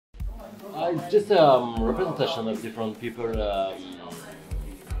It's just representation of different people.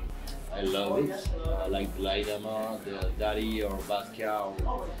 I love it, like Laidama, the Dari or Basquiat,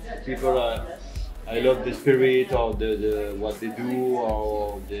 or people. I love the spirit of what they do,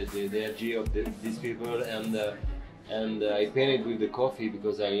 or the energy of these people, and I painted with the coffee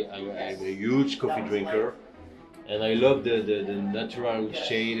because I'm a huge coffee drinker, and I love the natural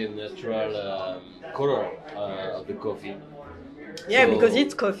shade and natural color of the coffee. Yeah, So, because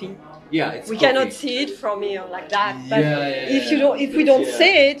it's coffee. Yeah, it's we coffee. cannot see it from here like that. But Yeah, if we don't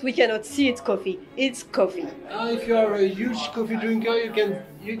say it, we cannot see it's coffee. It's coffee. If you are a huge coffee drinker,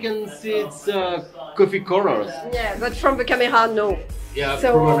 you can see it's coffee colors. Yeah, but from the camera, no. Yeah,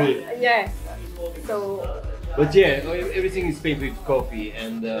 so, probably. Yeah. So. But yeah, everything is painted with coffee,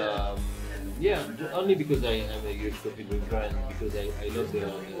 and yeah, only because I am a huge coffee drinker and because I love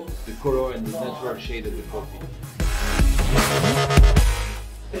the color and the natural shade of the coffee.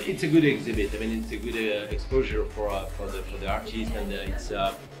 It's a good exhibit. I mean, it's a good exposure for the artist, and it's.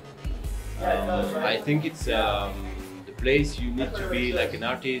 I think it's the place you need to be like an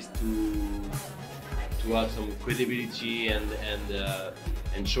artist to have some credibility and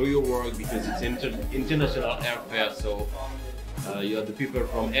show your work, because it's international airfare. So you have the people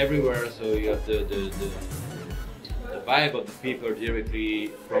from everywhere. So you have the vibe of the people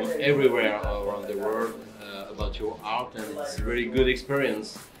directly from everywhere around the world about your art, and it's a very good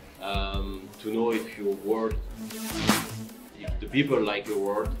experience to know if your work, if the people like your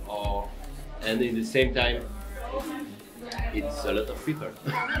work, and in the same time, it's a lot of people.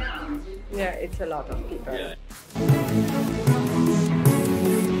 Yeah, it's a lot of people. Yeah.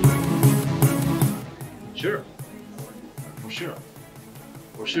 Sure, for sure.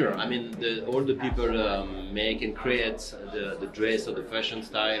 For sure. I mean, all the people make and create the dress or the fashion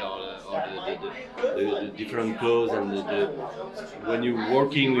style or the different clothes, and when you're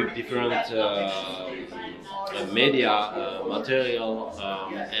working with different media, material,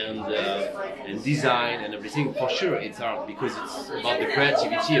 and design and everything, for sure it's art, because it's about the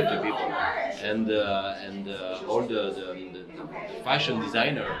creativity of the people, and all the fashion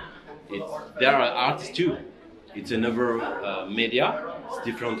designer. They are artists too. It's another media. It's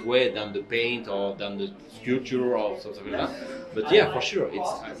different way than the paint or than the sculpture or something like that. But yeah, for sure,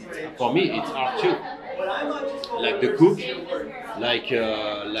 it's for me it's art too. Like the cook, like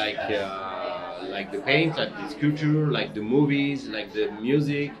the paint, like the sculpture, like the movies, like the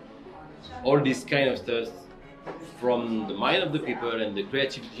music, all this kind of stuff from the mind of the people and the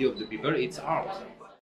creativity of the people. It's art.